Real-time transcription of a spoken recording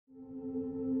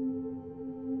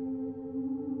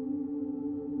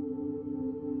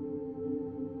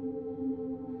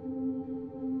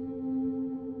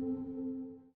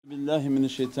billahi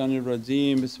minash shaitanir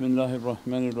rajeem. Bismillahir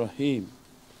Rahmanir Rahim.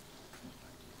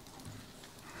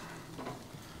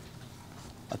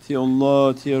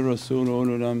 Atiullah, atiur Rasul,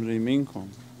 ulul amri minkum.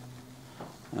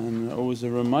 And always a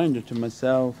reminder to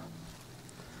myself,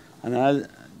 ana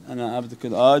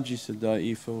abdukal ajis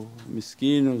da'ifu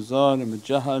miskeen zalim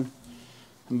jahal,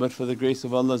 but for the grace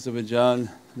of Allah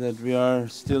that we are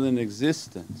still in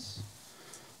existence.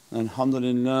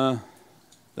 Alhamdulillah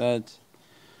that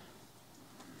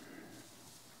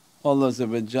Allah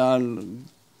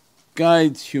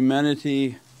guides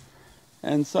humanity,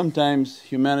 and sometimes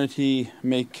humanity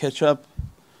may catch up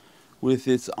with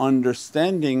its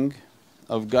understanding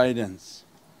of guidance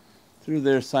through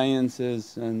their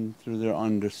sciences and through their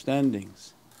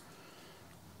understandings.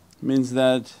 Means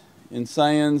that in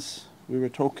science, we were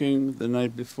talking the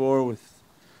night before with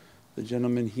the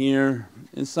gentleman here,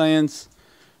 in science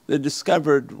they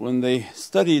discovered when they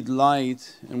studied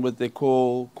light and what they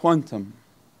call quantum.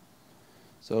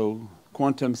 So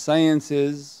quantum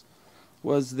sciences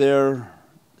was their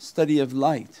study of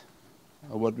light,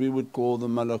 or what we would call the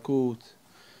malakut,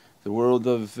 the world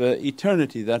of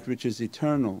eternity, that which is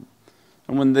eternal.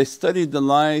 And when they studied the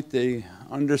light, they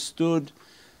understood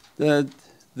that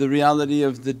the reality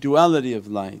of the duality of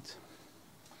light.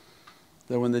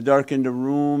 That when they darkened a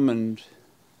room and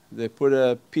they put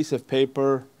a piece of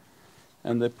paper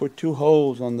and they put two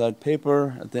holes on that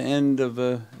paper at the end of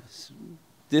a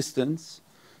distance,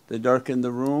 they darkened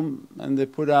the room and they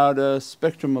put out a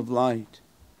spectrum of light.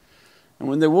 And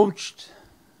when they watched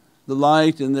the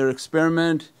light in their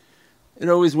experiment, it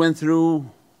always went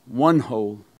through one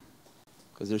hole,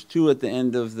 because there's two at the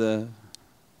end of the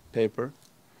paper.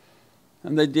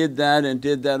 And they did that and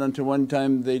did that until one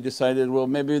time they decided, well,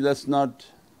 maybe let's not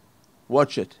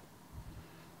watch it,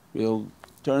 we'll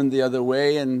turn the other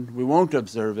way and we won't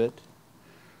observe it,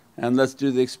 and let's do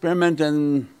the experiment.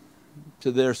 And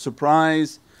to their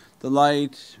surprise, the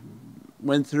light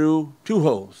went through two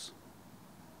holes.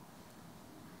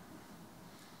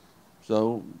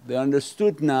 So they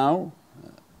understood now,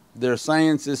 their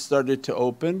sciences started to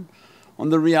open on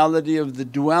the reality of the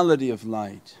duality of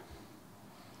light.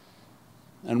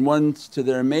 And once to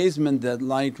their amazement, that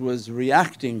light was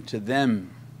reacting to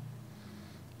them,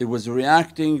 it was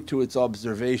reacting to its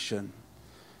observation.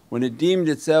 When it deemed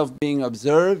itself being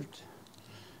observed,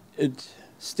 it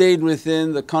stayed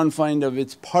within the confine of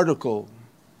its particle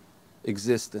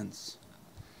existence.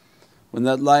 When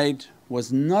that light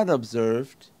was not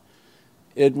observed,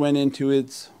 it went into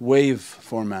its wave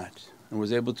format and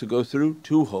was able to go through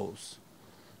two holes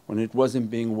when it wasn't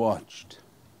being watched.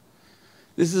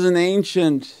 This is an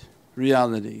ancient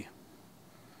reality.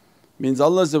 Means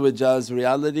Allah's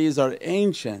realities are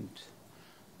ancient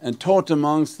and taught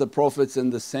amongst the Prophets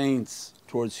and the Saints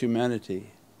towards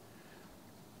humanity.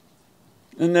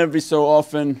 And every so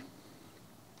often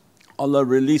Allah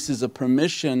releases a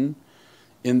permission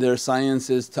in their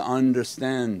sciences to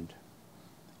understand,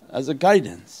 as a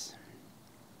guidance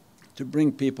to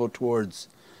bring people towards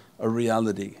a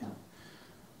reality.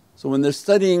 So when they're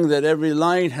studying that every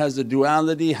light has a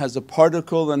duality, has a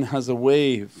particle and has a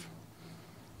wave,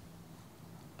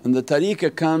 and the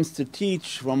tariqah comes to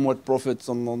teach from what Prophet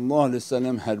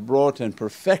had brought and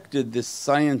perfected this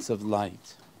science of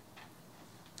light,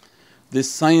 this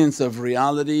science of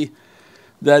reality,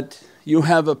 that you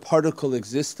have a particle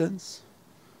existence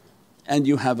and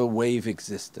you have a wave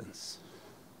existence.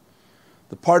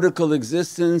 The particle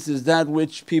existence is that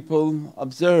which people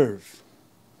observe,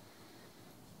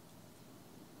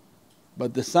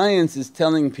 but the science is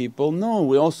telling people, no,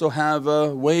 we also have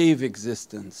a wave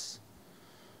existence.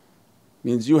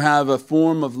 Means you have a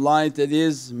form of light that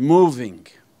is moving,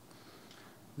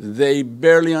 they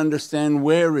barely understand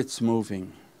where it's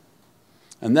moving.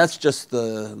 And that's just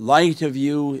the light of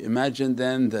you. Imagine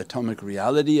then the atomic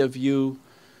reality of you,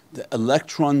 the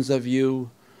electrons of you.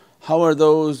 How are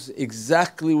those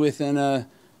exactly within a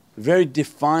very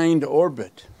defined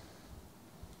orbit?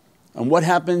 And what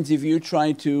happens if you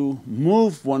try to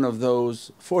move one of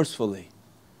those forcefully?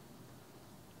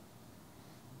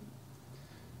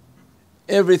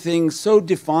 Everything's so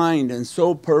defined and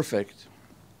so perfect,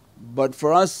 but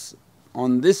for us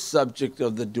on this subject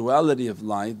of the duality of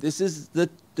light, this is the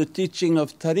teaching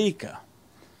of tariqah,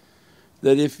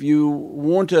 that if you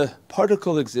want a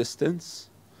particle existence,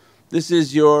 this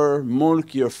is your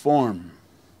mulk, your form,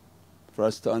 for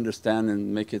us to understand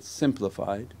and make it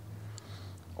simplified.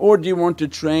 Or do you want to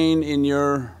train in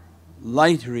your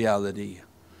light reality,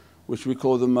 which we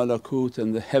call the malakut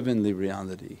and the heavenly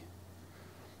reality?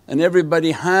 And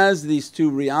everybody has these two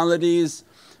realities,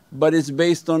 but it's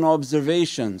based on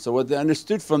observation. So what they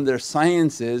understood from their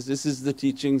sciences, this is the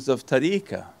teachings of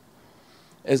tariqah,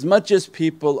 As much as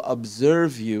people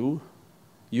observe you,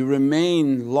 you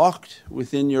remain locked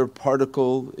within your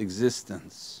particle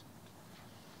existence.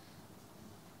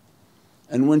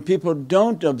 And when people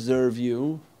don't observe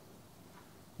you,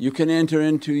 you can enter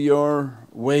into your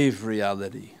wave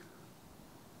reality.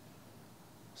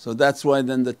 So that's why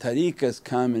then the tariqas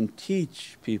come and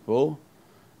teach people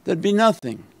that be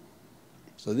nothing.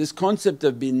 So this concept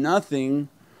of be nothing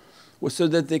was so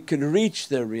that they could reach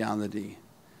their reality.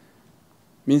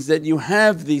 Means that you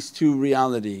have these two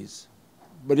realities,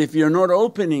 but if you're not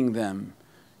opening them,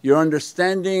 your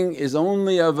understanding is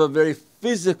only of a very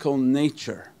physical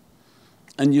nature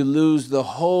and you lose the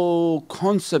whole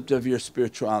concept of your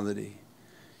spirituality.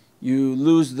 You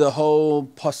lose the whole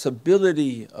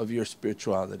possibility of your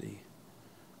spirituality.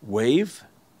 Wave?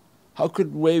 How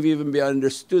could wave even be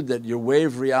understood, that your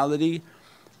wave reality,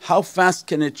 how fast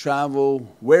can it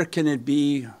travel, where can it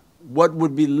be, what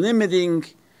would be limiting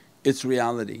its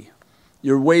reality?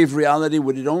 Your wave reality,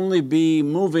 would it only be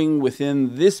moving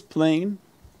within this plane,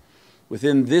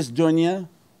 within this dunya,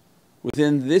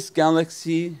 within this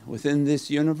galaxy, within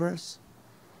this universe?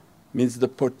 Means the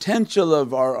potential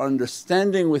of our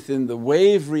understanding within the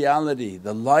wave reality,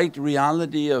 the light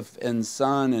reality of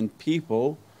insan and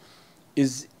people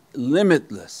is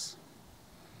limitless,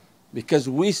 because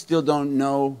we still don't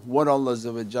know what Allah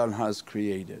has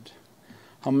created.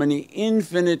 How many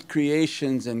infinite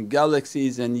creations and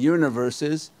galaxies and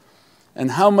universes,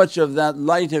 and how much of that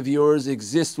light of yours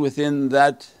exists within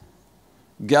that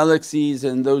galaxies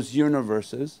and those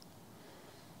universes.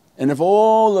 And if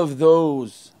all of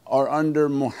those are under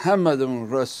Muhammadan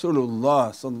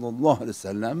Rasulullah,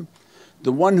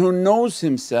 the one who knows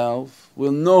himself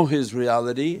will know his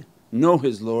reality, know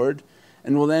his Lord,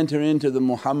 and will enter into the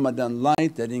Muhammadan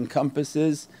light that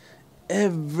encompasses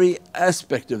every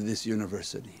aspect of this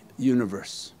universe.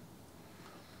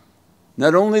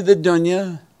 Not only the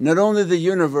dunya, not only the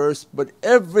universe, but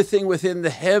everything within the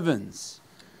heavens.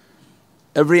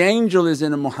 Every angel is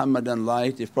in a Muhammadan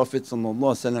light. If Prophet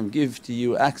give to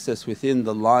you access within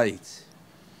the light,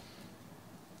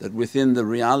 that within the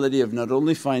reality of not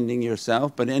only finding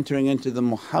yourself but entering into the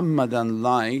Muhammadan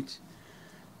light,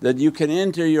 that you can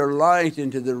enter your light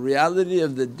into the reality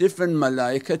of the different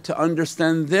malaika to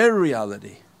understand their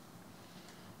reality.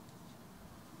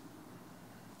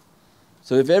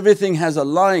 So if everything has a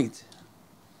light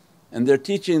and they're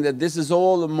teaching that this is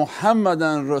all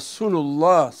Muhammadan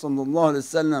Rasulullah,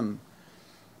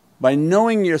 by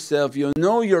knowing yourself you'll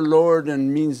know your Lord,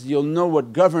 and means you'll know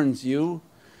what governs you.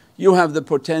 You have the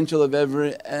potential of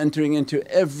entering into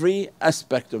every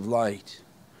aspect of light,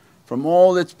 from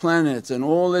all its planets and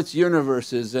all its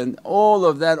universes and all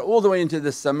of that, all the way into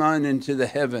the sama and into the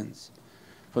heavens.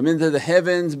 From into the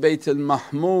heavens, Baytul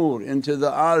Mahmur, into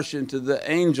the Arsh, into the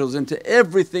angels, into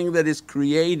everything that is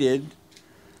created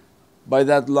by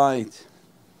that light.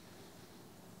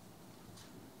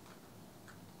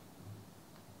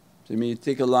 So you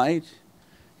take a light,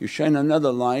 you shine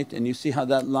another light, and you see how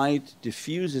that light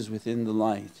diffuses within the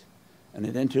light and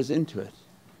it enters into it.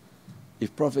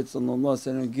 If Prophet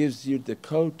gives you the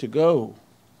code to go,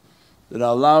 that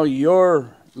allow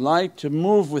your light to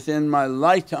move within my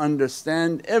light to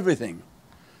understand everything,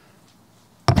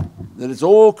 that it's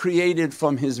all created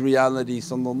from His reality,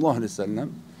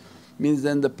 means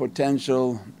then the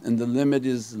potential and the limit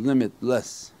is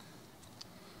limitless.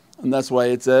 And that's why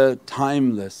it's a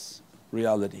timeless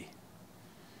reality.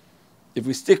 If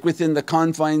we stick within the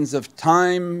confines of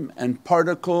time and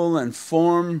particle and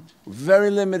form,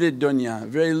 very limited dunya,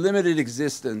 very limited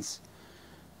existence,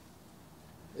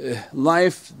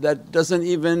 life that doesn't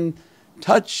even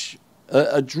touch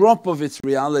a drop of its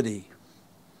reality.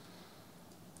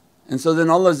 And so then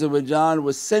Allah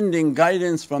was sending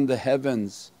guidance from the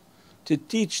heavens to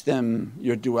teach them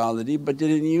your duality, but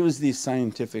didn't use these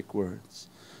scientific words.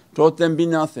 Taught them be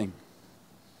nothing.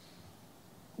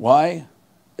 Why?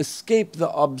 Escape the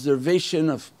observation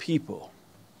of people.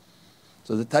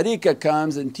 So the tariqah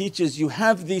comes and teaches you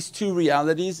have these two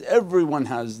realities, everyone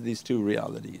has these two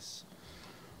realities.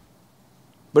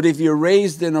 But if you're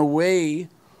raised in a way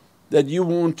that you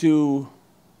want to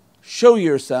show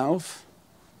yourself,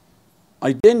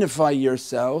 identify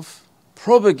yourself,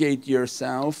 propagate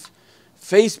yourself,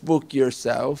 Facebook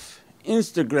yourself,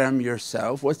 Instagram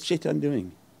yourself, what's shaitan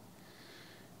doing?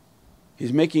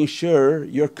 He's making sure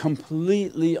you're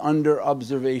completely under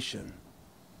observation,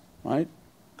 right?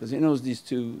 Because he knows these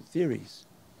two theories.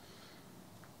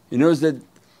 He knows that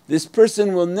this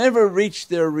person will never reach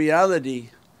their reality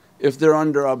if they're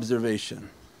under observation.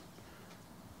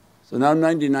 So now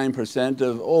 99%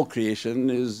 of all creation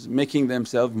is making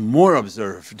themselves more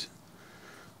observed.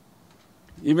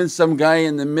 Even some guy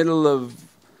in the middle of,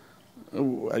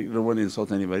 oh, I don't want to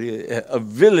insult anybody, a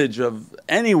village of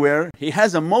anywhere, he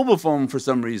has a mobile phone for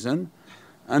some reason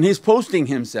and he's posting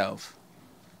himself.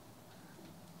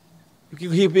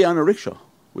 He'd be on a rickshaw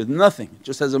with nothing,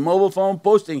 just has a mobile phone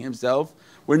posting himself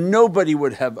where nobody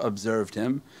would have observed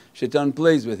him. Shaitan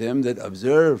plays with him that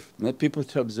observe, let people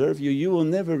to observe you, you will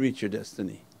never reach your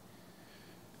destiny.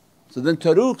 So then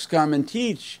turuqs come and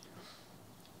teach,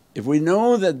 if we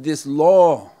know that this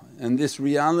law and this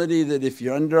reality that if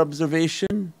you're under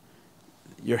observation,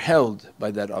 you're held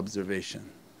by that observation,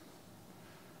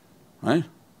 right?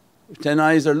 If 10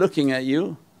 eyes are looking at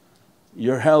you,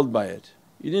 you're held by it.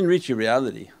 You didn't reach your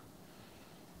reality.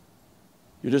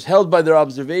 You're just held by their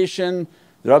observation.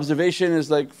 Their observation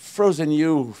is like frozen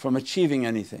you from achieving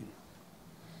anything.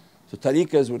 So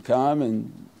tariqas would come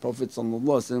and Prophet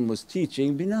was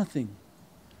teaching, be nothing.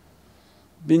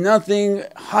 Be nothing,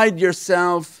 hide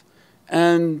yourself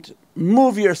and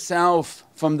move yourself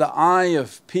from the eye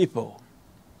of people.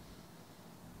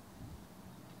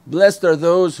 Blessed are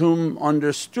those whom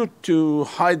understood to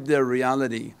hide their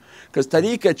reality. Because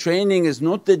tariqah training is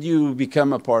not that you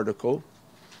become a particle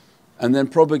and then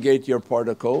propagate your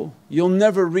particle, you'll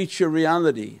never reach your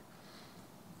reality.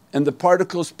 And the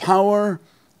particle's power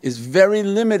is very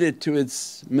limited to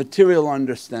its material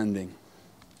understanding.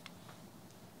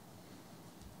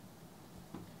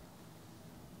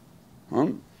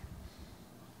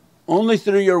 Only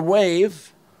through your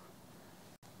wave,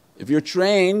 if you're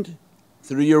trained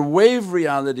through your wave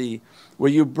reality where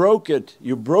you broke it,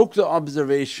 you broke the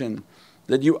observation,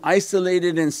 that you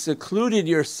isolated and secluded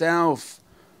yourself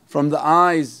from the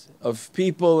eyes of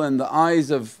people and the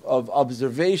eyes of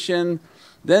observation,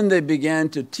 then they began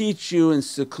to teach you and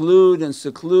seclude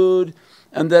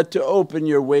and that to open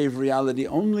your wave reality.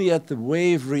 Only at the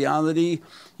wave reality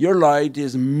your light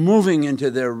is moving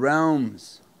into their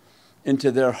realms,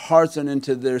 into their hearts and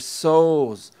into their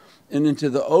souls and into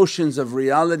the oceans of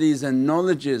realities and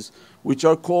knowledges which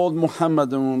are called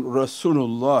Muhammadan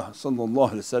Rasulullah.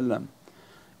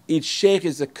 Each shaykh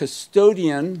is a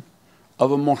custodian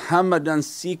of a Muhammadan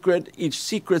secret, each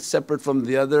secret separate from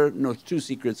the other, no two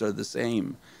secrets are the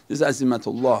same. This is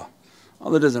azimatullah.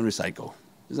 Allah doesn't recycle.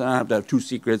 He doesn't have to have two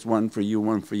secrets, one for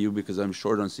you because I'm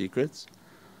short on secrets.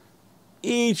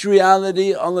 Each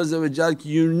reality Allah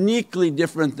uniquely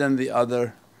different than the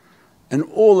other, and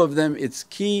all of them its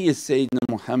key is Sayyidina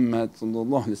Muhammad.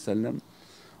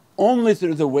 Only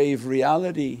through the wave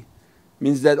reality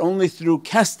means that only through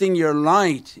casting your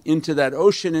light into that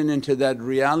ocean and into that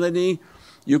reality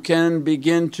you can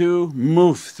begin to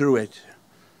move through it.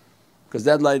 Because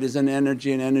that light is an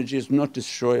energy and energy is not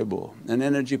destroyable, and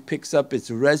energy picks up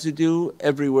its residue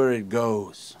everywhere it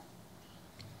goes.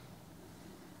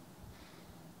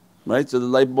 Right? So the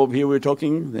light bulb here we're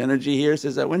talking, the energy here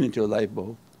says, I went into a light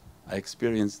bulb, I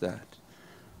experienced that.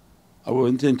 I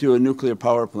went into a nuclear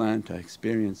power plant, I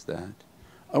experienced that.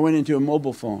 I went into a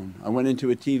mobile phone, I went into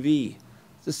a TV.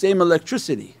 It's the same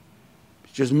electricity,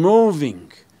 it's just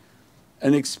moving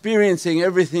and experiencing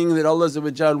everything that Allah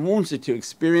wants it to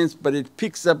experience, but it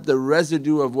picks up the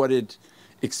residue of what it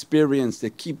experienced,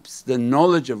 it keeps the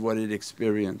knowledge of what it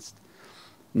experienced.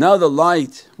 Now the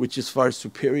light, which is far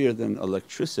superior than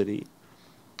electricity,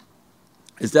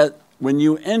 is that when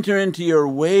you enter into your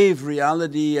wave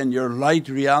reality and your light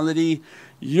reality,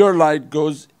 your light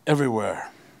goes everywhere,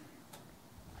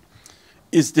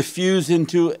 is diffused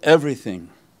into everything.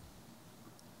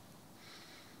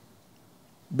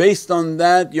 Based on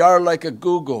that you are like a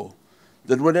Google,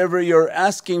 that whatever you're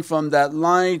asking from that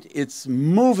light it's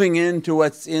moving into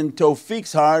what's in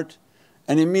Tawfiq's heart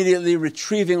and immediately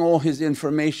retrieving all his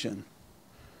information,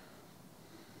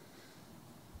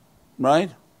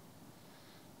 right?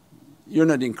 You're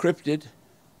not encrypted.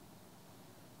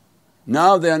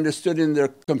 Now they understood in their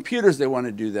computers they want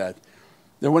to do that.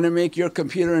 They want to make your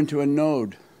computer into a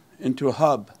node, into a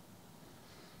hub.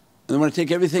 And they want to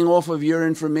take everything off of your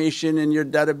information and your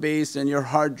database and your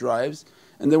hard drives,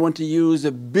 and they want to use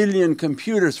 1 billion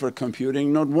computers for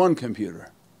computing, not one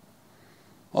computer.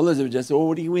 Allah said,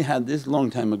 oh we had this long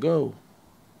time ago.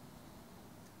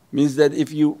 Means that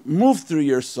if you move through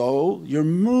your soul, you're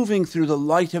moving through the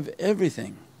light of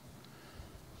everything.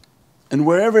 And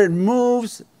wherever it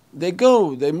moves they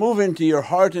go, they move into your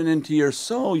heart and into your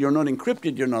soul. You're not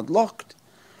encrypted, you're not locked.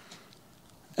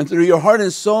 And through your heart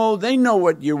and soul they know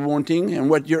what you're wanting and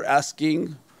what you're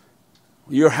asking.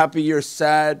 You're happy, you're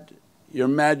sad, you're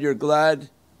mad, you're glad.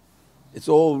 It's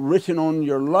all written on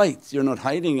your lights, you're not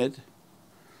hiding it.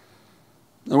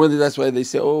 And whether that's why they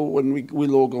say, oh when we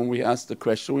log on we ask the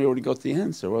question, we already got the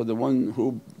answer. Well the one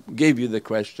who gave you the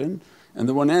question And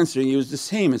the one answering you is the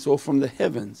same, it's all from the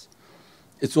heavens.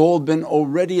 It's all been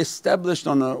already established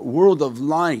on a world of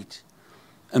light.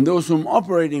 And those whom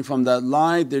operating from that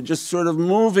light, they're just sort of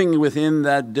moving within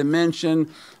that dimension.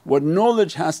 What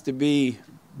knowledge has to be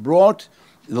brought,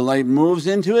 the light moves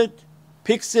into it,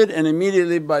 picks it, and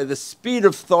immediately by the speed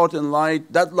of thought and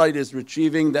light, that light is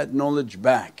retrieving that knowledge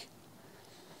back.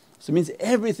 So it means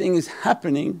everything is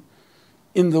happening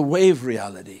in the wave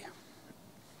reality.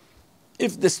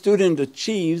 If the student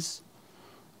achieves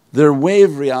their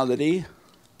wave reality,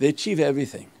 they achieve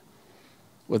everything.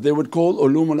 What they would call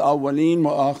ulum al-awwaleen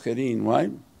wa akhirin,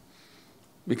 right?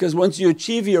 Because once you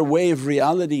achieve your wave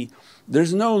reality,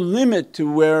 there's no limit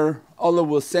to where Allah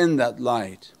will send that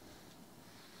light.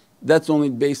 That's only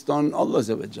based on Allah.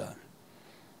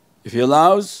 If He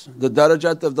allows the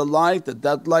darajat of the light,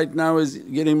 that light now is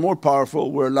getting more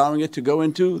powerful, we're allowing it to go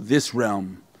into this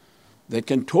realm. They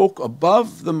can talk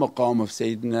above the maqam of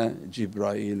Sayyidina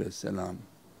Jibreel salam,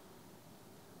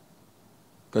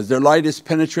 because their light is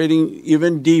penetrating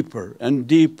even deeper and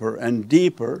deeper and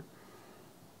deeper,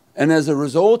 and as a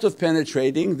result of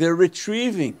penetrating they're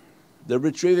retrieving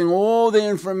all the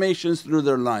informations through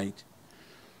their light.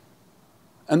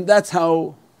 And that's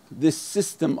how this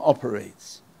system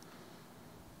operates.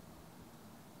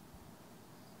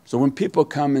 So when people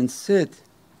come and sit,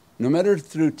 no matter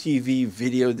through TV,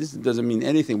 video, this doesn't mean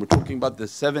anything, we're talking about the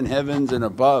 7 heavens and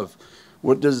above.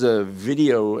 What does a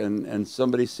video and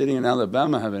somebody sitting in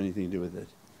Alabama have anything to do with it?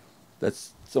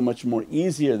 That's so much more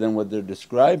easier than what they're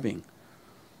describing.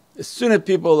 As soon as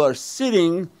people are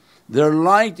sitting, their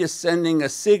light is sending a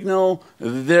signal,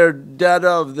 their data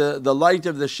of the light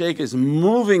of the shaykh is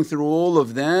moving through all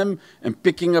of them and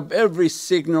picking up every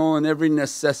signal and every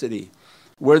necessity.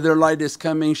 Where their light is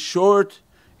coming short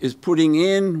is putting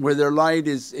in, where their light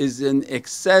is in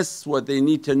excess, what they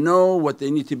need to know, what they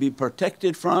need to be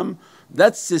protected from,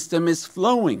 that system is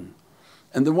flowing.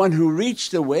 And the one who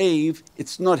reached the wave,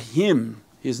 it's not him,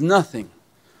 he's nothing.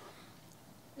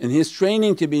 In his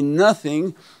training to be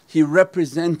nothing, he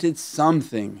represented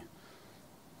something.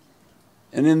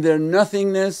 And in their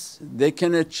nothingness they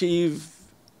can achieve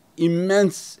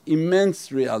immense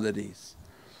realities,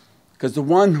 because the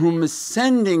one whom is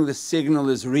sending the signal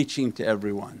is reaching to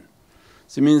everyone.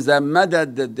 So it means that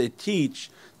madad that they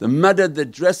teach, the madad that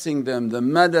dressing them, the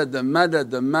madad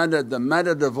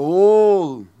of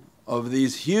all of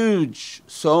these huge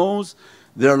souls,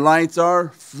 their lights are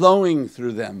flowing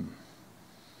through them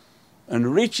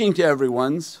and reaching to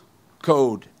everyone's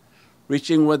code,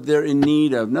 reaching what they're in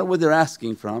need of, not what they're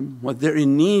asking from, what they're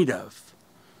in need of.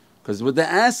 Because what they're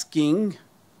asking,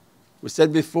 we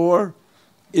said before,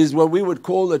 is what we would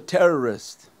call a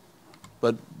terrorist,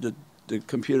 but the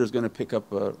computer's going to pick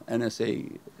up a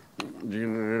NSA.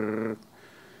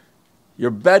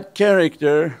 Your bad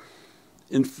character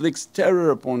inflicts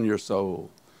terror upon your soul.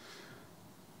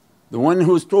 The one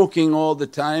who's talking all the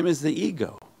time is the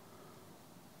ego.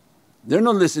 They're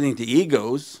not listening to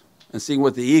egos and seeing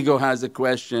what the ego has a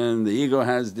question, the ego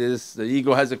has this, the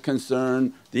ego has a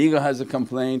concern, the ego has a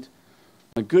complaint.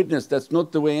 My goodness, that's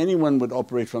not the way anyone would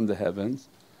operate from the heavens.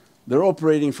 They're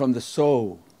operating from the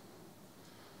soul,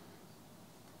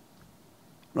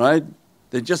 right?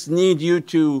 They just need you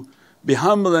to be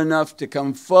humble enough to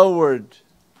come forward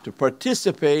to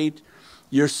participate.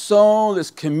 Your soul is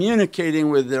communicating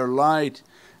with their light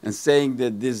and saying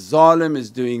that this zalim is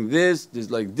doing this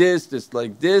like this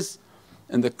like this,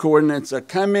 and the coordinates are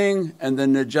coming and the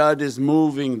najat is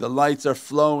moving, the lights are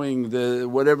flowing, the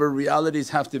whatever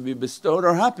realities have to be bestowed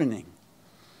are happening.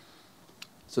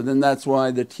 So then that's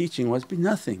why the teaching was, be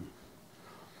nothing.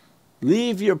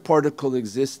 Leave your particle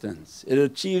existence, it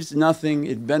achieves nothing,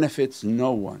 it benefits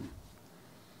no one.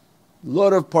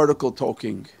 Lot of particle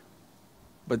talking,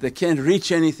 but they can't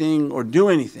reach anything or do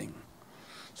anything.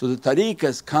 So the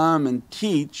tariqas come and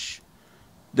teach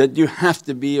that you have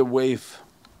to be a wave.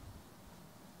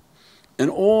 And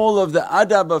all of the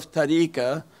adab of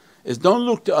tariqah is, don't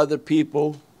look to other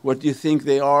people, what you think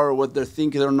they are or what they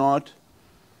think they're not.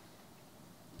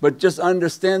 But just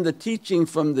understand the teaching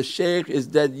from the shaykh is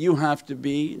that you have to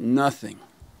be nothing.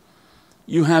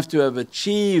 You have to have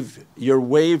achieved your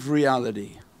wave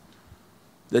reality.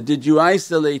 That did you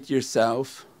isolate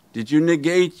yourself? Did you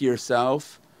negate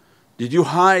yourself? Did you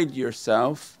hide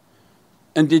yourself?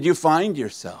 And did you find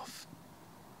yourself?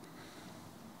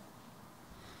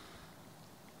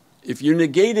 If you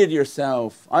negated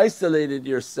yourself, isolated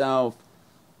yourself,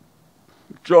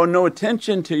 draw no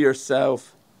attention to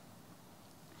yourself,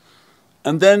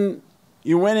 and then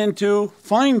you went into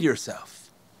find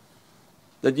yourself,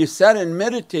 that you sat and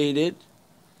meditated,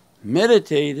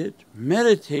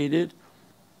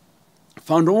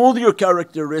 found all your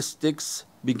characteristics,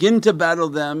 begin to battle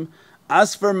them,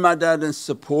 ask for madad and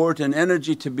support and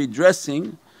energy to be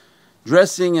dressing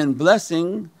and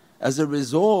blessing. As a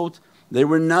result they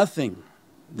were nothing.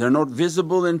 They're not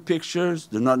visible in pictures,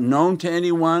 they're not known to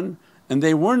anyone, and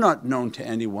they were not known to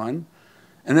anyone,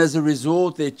 and as a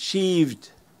result they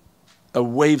achieved a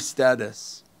wave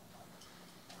status.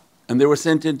 And they were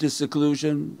sent into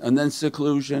seclusion and then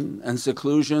seclusion and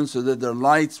seclusion, so that their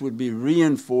lights would be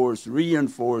reinforced.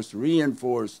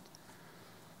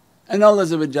 And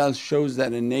Allah shows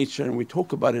that in nature, and we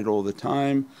talk about it all the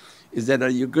time, is that are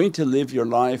you going to live your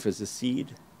life as a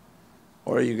seed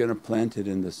or are you going to plant it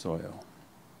in the soil?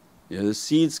 The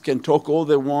seeds can talk all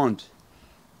they want,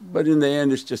 but in the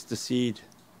end it's just a seed,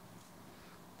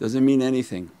 doesn't mean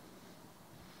anything.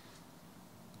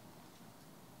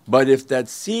 But if that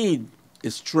seed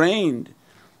is trained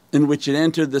in which it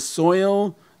entered the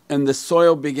soil and the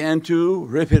soil began to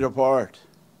rip it apart,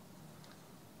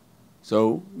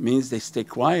 so means they stay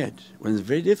quiet when it's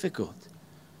very difficult.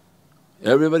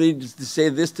 Everybody say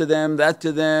this to them, that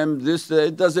to them, this,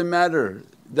 it doesn't matter.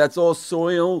 That's all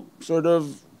soil sort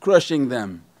of crushing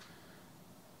them.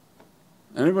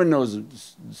 And everyone knows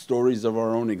stories of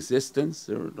our own existence.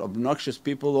 There were obnoxious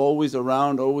people always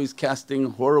around, always casting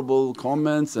horrible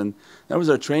comments, and that was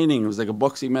our training. It was like a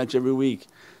boxing match every week.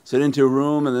 Sit into a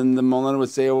room and then the Mawlana would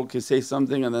say, okay, say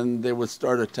something, and then they would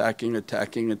start attacking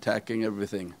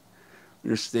everything.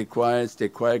 You just stay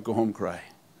quiet, go home, cry.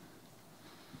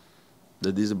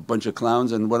 That these are a bunch of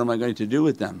clowns and what am I going to do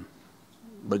with them?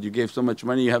 But you gave so much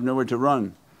money, you have nowhere to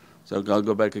run. So I'll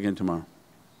go back again tomorrow.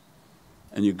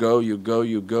 And you go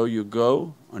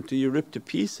until you rip to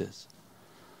pieces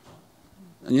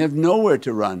and you have nowhere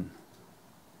to run,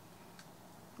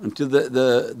 until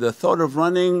the thought of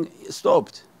running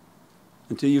stopped,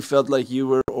 until you felt like you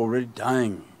were already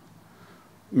dying.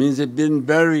 Means it's been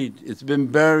buried. It's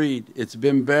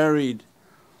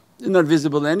not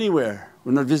visible anywhere,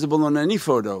 we're not visible on any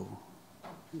photo.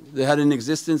 They had an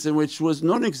existence in which was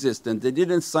non-existent, they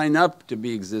didn't sign up to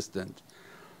be existent.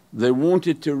 They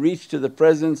wanted to reach to the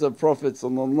presence of Prophet,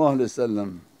 and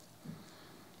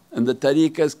the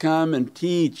tariqahs come and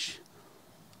teach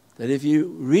that if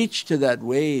you reach to that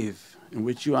wave in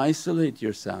which you isolate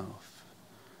yourself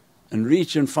and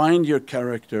reach and find your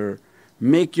character,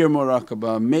 make your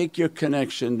muraqabah, make your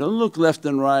connection, don't look left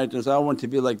and right and say, I want to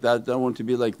be like that, I want to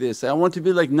be like this, I want to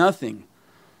be like nothing.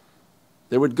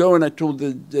 They would go, and I told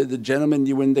the gentleman,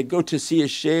 when they go to see a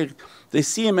shaykh, they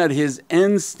see him at his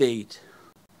end state.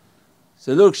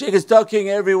 So, look, shaykh is talking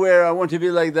everywhere, I want to be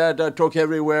like that, I talk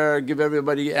everywhere, give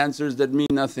everybody answers that mean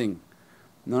nothing.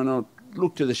 No,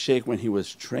 look to the shaykh when he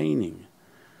was training,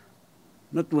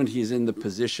 not when he's in the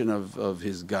position of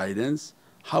his guidance.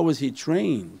 How was he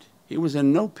trained? He was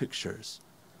in no pictures,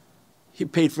 he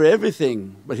paid for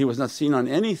everything but he was not seen on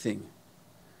anything.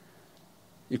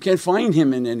 You can't find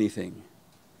him in anything.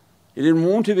 He didn't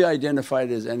want to be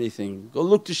identified as anything. Go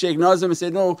look to Shaykh Nazim and say,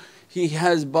 no, he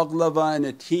has baklava and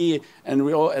a tea, and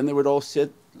they would all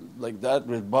sit like that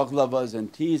with baklavas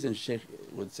and teas, and Shaykh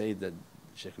would say that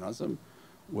Shaykh Nazim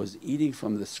was eating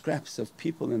from the scraps of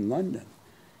people in London.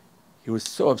 He was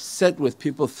so upset with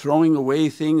people throwing away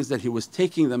things that he was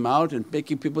taking them out and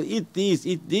making people eat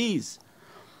these.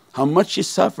 How much he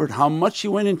suffered, how much he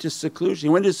went into seclusion.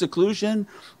 He went into seclusion,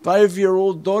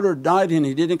 5-year-old daughter died and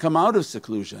he didn't come out of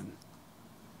seclusion.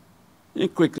 He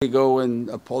didn't quickly go and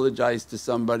apologize to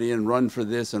somebody and run for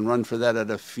this and run for that out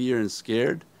of fear and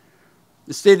scared.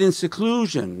 They stayed in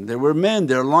seclusion, they were men,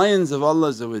 they're lions of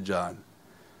Allah.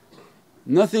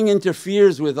 Nothing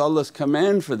interferes with Allah's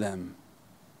command for them.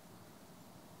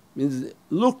 Means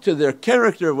look to their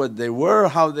character, what they were,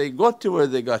 how they got to where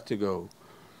they got to go.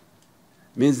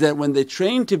 Means that when they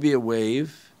trained to be a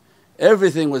wave,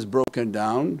 everything was broken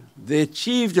down, they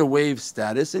achieved a wave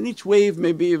status, and each wave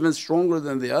may be even stronger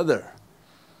than the other.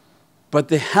 But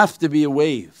they have to be a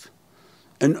wave,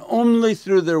 and only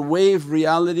through their wave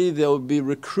reality they'll be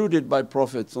recruited by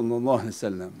Prophet.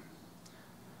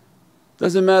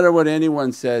 Doesn't matter what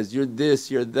anyone says, you're this,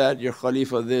 you're that, you're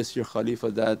Khalifa this, you're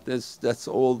Khalifa that, that's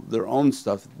all their own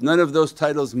stuff. None of those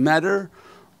titles matter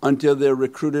until they're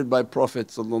recruited by Prophet,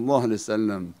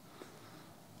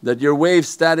 that your wave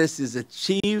status is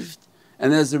achieved,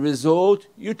 and as a result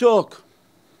you talk.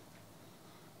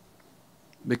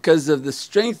 Because of the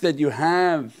strength that you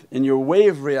have in your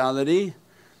wave reality,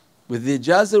 with the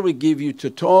ijazah we give you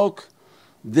to talk,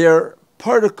 their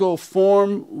particle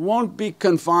form won't be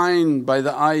confined by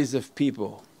the eyes of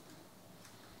people,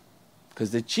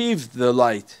 because they achieved the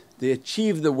light, they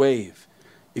achieved the wave.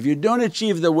 If you don't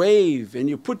achieve the wave and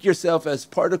you put yourself as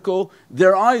particle,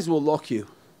 their eyes will lock you.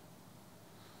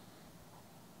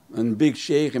 And big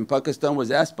shaykh in Pakistan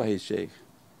was asked by his shaykh,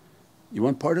 you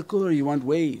want particle or you want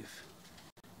wave?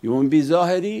 You want to be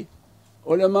Zahiri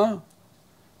ulama,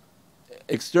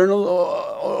 external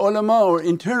ulama or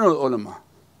internal ulama?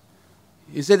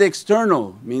 He said,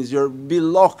 external means you'll be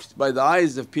locked by the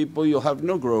eyes of people, you'll have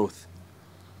no growth.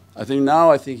 I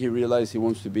think he realized he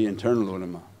wants to be internal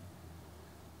ulama.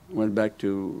 Went back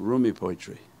to Rumi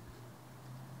poetry.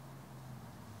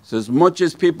 So as much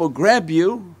as people grab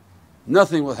you,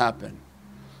 nothing will happen.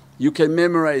 You can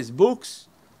memorize books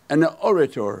and an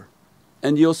orator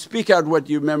and you'll speak out what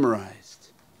you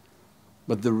memorized.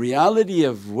 But the reality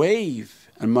of wave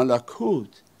and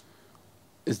malakut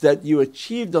is that you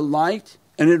achieve the light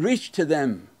and it reached to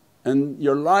them, and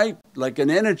your light like an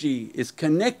energy is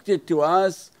connected to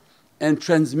us and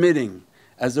transmitting.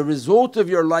 As a result of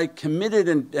your light committed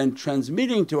and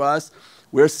transmitting to us,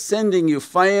 we're sending you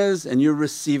fires and you're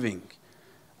receiving.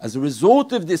 As a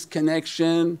result of this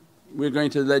connection, we're going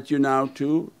to let you now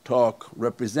to talk,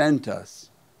 represent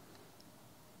us.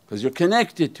 Because you're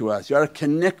connected to us, you're a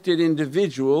connected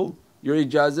individual, your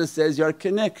ijazah says you're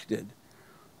connected.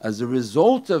 As a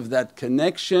result of that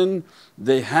connection,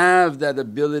 they have that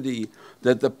ability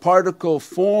that the particle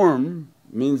form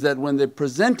means that when they're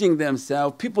presenting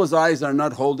themselves, people's eyes are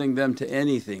not holding them to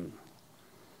anything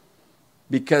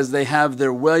because they have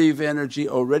their wave energy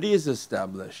already is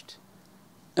established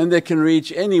and they can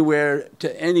reach anywhere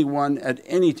to anyone at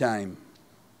any time.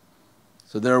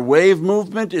 So their wave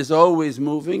movement is always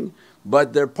moving,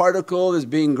 but their particle is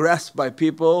being grasped by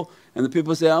people and the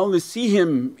people say, I only see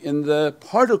him in the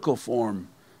particle form.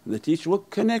 And the teacher will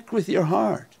connect with your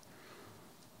heart.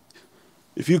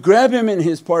 If you grab him in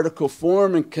his particle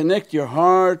form and connect your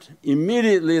heart,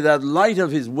 immediately that light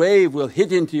of his wave will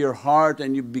hit into your heart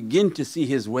and you begin to see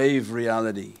his wave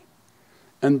reality.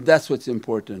 And that's what's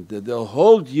important, that they'll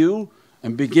hold you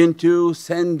and begin to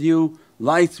send you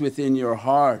lights within your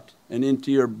heart and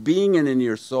into your being and in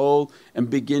your soul and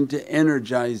begin to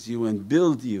energize you and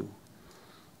build you.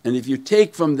 And if you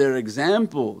take from their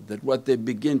example that what they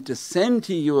begin to send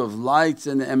to you of lights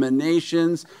and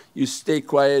emanations, you stay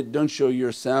quiet, don't show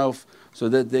yourself so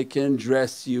that they can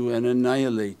dress you and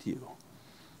annihilate you.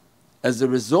 As a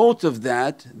result of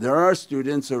that, there are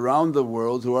students around the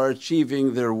world who are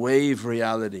achieving their wave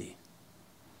reality,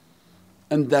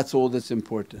 and that's all that's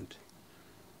important.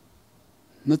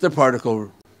 Not the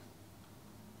particle.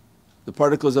 The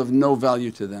particle is of no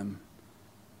value to them.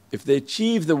 If they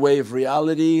achieve the wave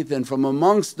reality, then from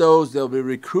amongst those they'll be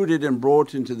recruited and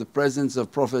brought into the presence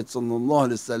of Prophet,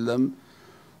 and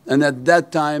at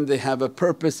that time they have a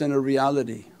purpose and a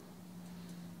reality.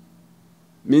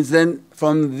 Means then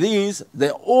from these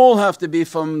they all have to be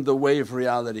from the wave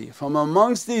reality. From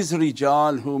amongst these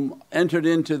rijal whom entered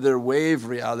into their wave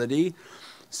reality,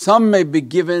 some may be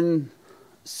given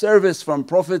service from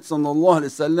Prophet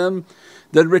that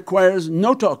requires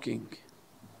no talking.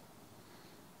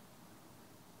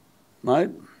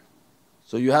 Right?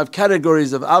 So you have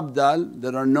categories of abdal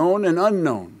that are known and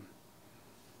unknown.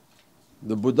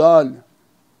 The budal,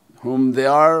 whom they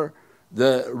are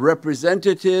the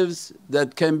representatives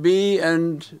that can be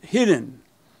and hidden.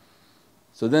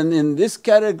 So then in this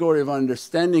category of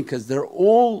understanding, because they're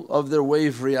all of their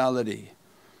wave reality,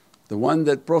 the one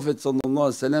that Prophet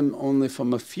only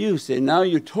from a few say, now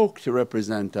you talk to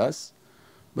represent us,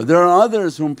 but there are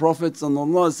others whom Prophet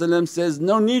says,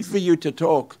 no need for you to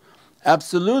talk.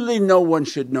 Absolutely no one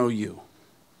should know you.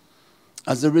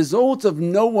 As a result of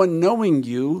no one knowing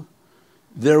you,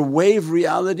 their wave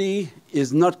reality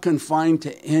is not confined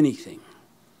to anything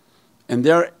and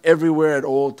they're everywhere at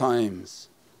all times.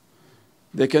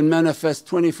 They can manifest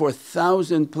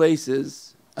 24,000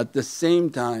 places at the same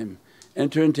time,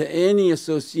 enter into any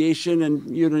association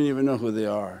and you don't even know who they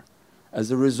are. As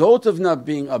a result of not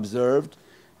being observed,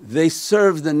 they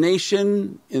serve the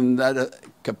nation in that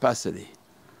capacity.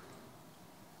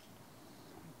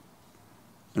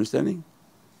 Understanding?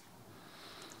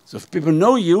 So if people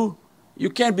know you, you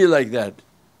can't be like that.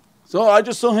 So, I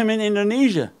just saw him in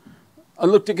Indonesia, I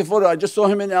looked, took a photo, I just saw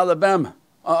him in Alabama,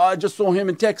 I just saw him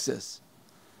in Texas.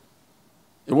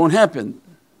 It won't happen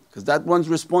because that one's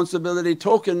responsibility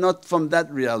taken not from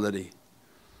that reality.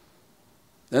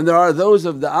 Then there are those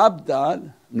of the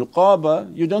abdal,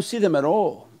 nuqaba, you don't see them at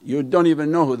all, you don't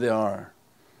even know who they are.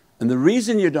 And the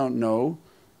reason you don't know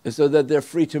is so that they're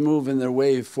free to move in their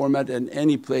wave format at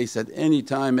any place, at any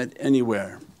time, at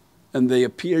anywhere. And they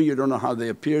appear, you don't know how they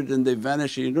appeared, and they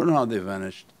vanish, you don't know how they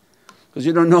vanished because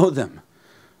you don't know them.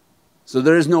 So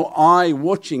there is no eye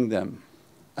watching them.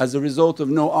 As a result of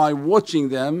no eye watching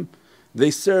them, they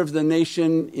serve the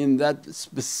nation in that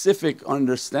specific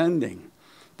understanding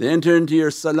They enter into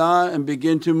your salah and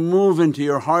begin to move into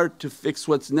your heart to fix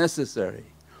what's necessary,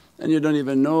 and you don't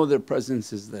even know their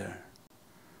presence is there.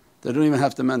 They don't even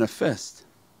have to manifest.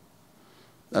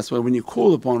 That's why when you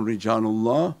call upon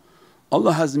Rijalullah,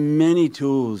 Allah has many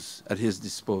tools at His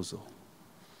disposal.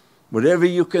 Whatever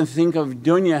you can think of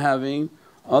dunya having,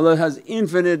 Allah has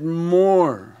infinite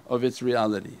more of its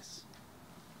realities.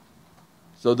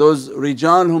 So those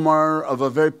rijal whom are of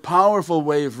a very powerful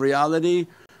way of reality,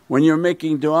 when you're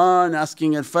making du'a and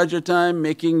asking at Fajr time,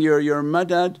 making your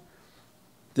madad,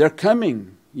 they're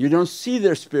coming. You don't see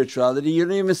their spirituality, you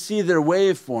don't even see their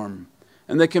waveform,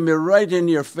 and they can be right in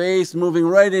your face, moving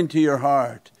right into your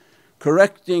heart,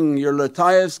 correcting your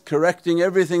lataifs, correcting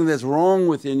everything that's wrong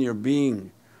within your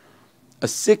being. A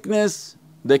sickness,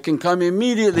 they can come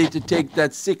immediately to take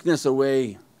that sickness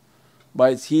away by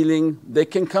its healing. They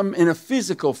can come in a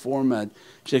physical format.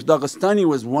 Shaykh Dagestani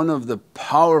was one of the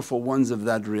powerful ones of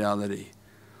that reality.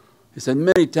 He said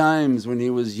many times when he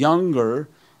was younger,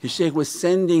 his shaykh was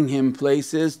sending him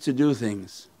places to do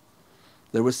things.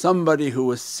 There was somebody who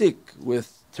was sick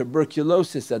with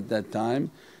tuberculosis at that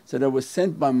time, said, I was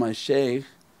sent by my shaykh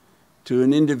to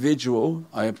an individual.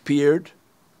 I appeared,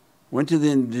 went to the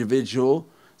individual,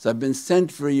 said, I've been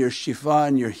sent for your shifa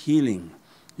and your healing.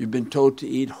 You've been told to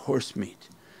eat horse meat.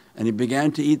 And he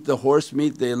began to eat the horse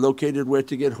meat. They located where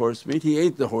to get horse meat. He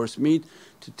ate the horse meat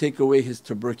to take away his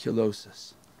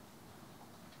tuberculosis.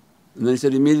 And then he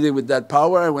said, immediately with that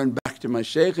power I went back to my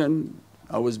shaykh and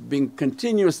I was being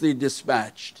continuously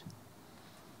dispatched.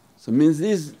 So means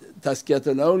these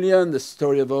Tazkiyatul Awliya and the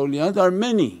story of awliya are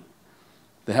many.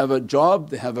 They have a job,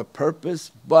 they have a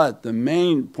purpose, but the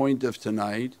main point of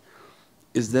tonight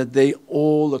is that they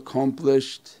all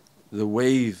accomplished the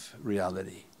wave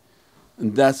reality.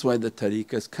 And that's why the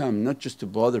tariqahs come, not just to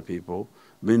bother people,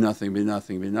 be nothing, be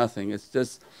nothing, be nothing. It's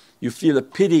just you feel a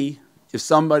pity if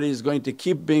somebody is going to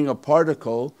keep being a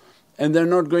particle and they're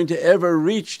not going to ever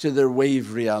reach to their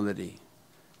wave reality.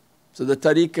 So the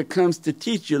tariqah comes to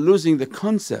teach you losing the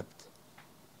concept.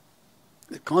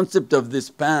 The concept of this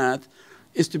path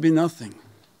is to be nothing.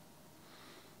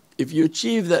 If you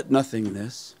achieve that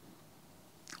nothingness,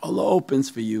 Allah opens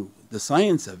for you the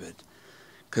science of it,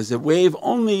 because the wave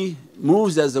only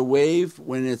moves as a wave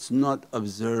when it's not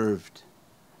observed.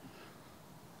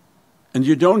 And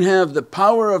you don't have the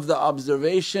power of the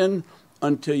observation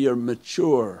until you're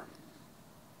mature.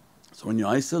 So when you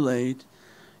isolate,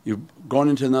 you've gone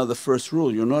into another first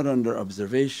rule, you're not under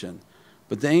observation,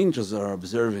 but the angels are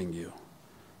observing you.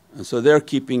 And so they're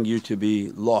keeping you to be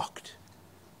locked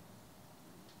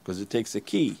because it takes a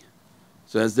key.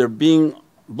 So as they're being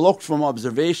blocked from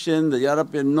observation, that, Ya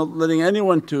Rabbi, I'm not letting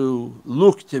anyone to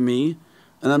look to me,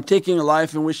 and I'm taking a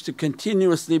life in which to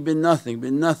continuously be nothing,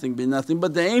 be nothing, be nothing.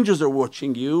 But the angels are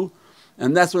watching you,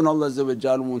 and that's when Allah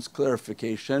wants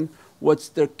clarification. What's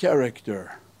their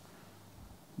character?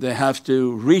 They have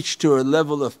to reach to a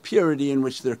level of purity in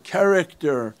which their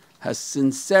character has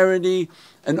sincerity,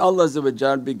 and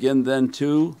Allah begin then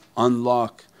to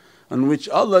unlock, on which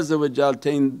Allah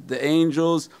trained the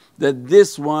angels that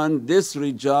this one, this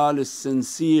rijal is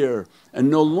sincere,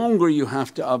 and no longer you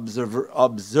have to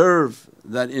observe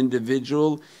that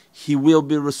individual, he will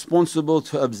be responsible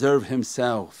to observe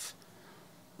himself,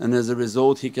 and as a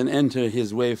result he can enter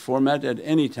his wave format at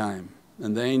any time,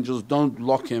 and the angels don't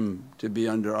lock him to be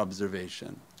under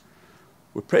observation.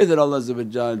 We pray that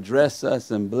Allah dress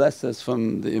us and bless us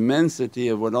from the immensity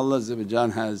of what Allah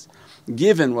has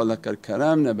given, وَلَقَدْ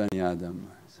كَرَمْنَا بَنِي آدَمَ,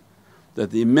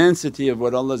 that the immensity of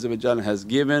what Allah has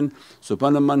given.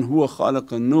 Subhana man huwa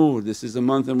khalaqa nur, this is a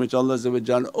month in which Allah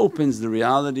opens the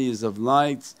realities of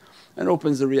lights and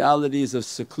opens the realities of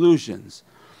seclusions.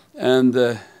 And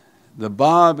the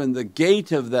bab and the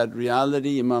gate of that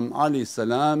reality, Imam Ali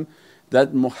salam,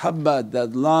 that muhabbat,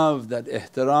 that love, that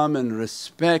ihtiram and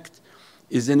respect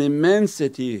is an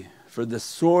immensity for the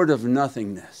sword of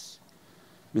nothingness.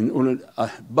 Min ulul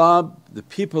ahbab, the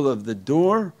people of the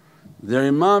door, their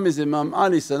Imam is Imam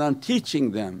Ali salam,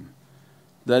 teaching them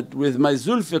that with my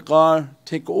Zulfiqar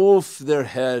take off their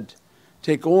head,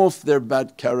 take off their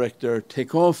bad character,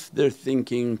 take off their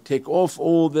thinking, take off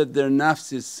all that their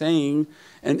nafs is saying,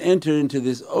 and enter into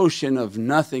this ocean of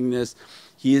nothingness.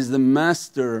 He is the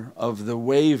master of the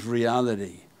wave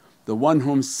reality, the one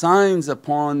whom signs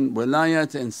upon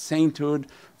wilayat and sainthood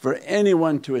for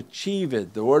anyone to achieve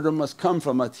it. The order must come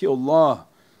from Atiullah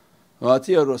wa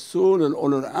Ati Rasul and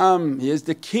Ulul Am. He is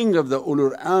the king of the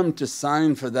Ulul Am to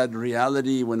sign for that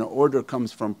reality when an order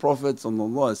comes from Prophet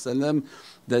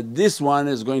that this one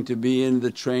is going to be in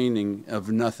the training of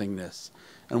nothingness.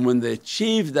 And when they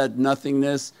achieve that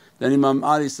nothingness, then Imam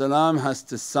salam has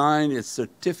to sign its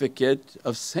certificate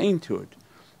of sainthood.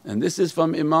 And this is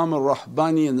from Imam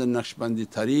al-Rahbani in the Naqshbandi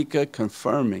tariqah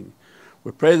confirming.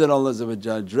 We pray that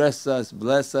Allah dress us,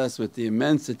 bless us with the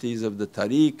immensities of the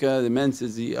tariqah, the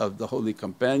immensity of the holy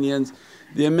companions,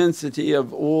 the immensity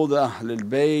of all the Ahlul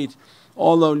Bayt,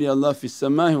 all awliyaullah fi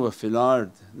samai wa fil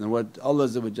ard, and what Allah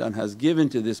has given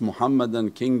to this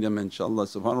Muhammadan kingdom, inshaAllah.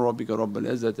 Subhana rabbika rabbil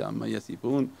izzati amma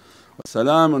yasifoon wa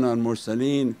salaamun al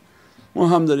mursaleen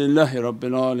walhamdulillahi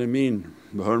rabbil alameen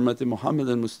bi hurmati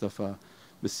Muhammadan Mustafa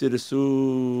bi sirri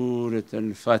Surat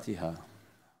al-Fatiha.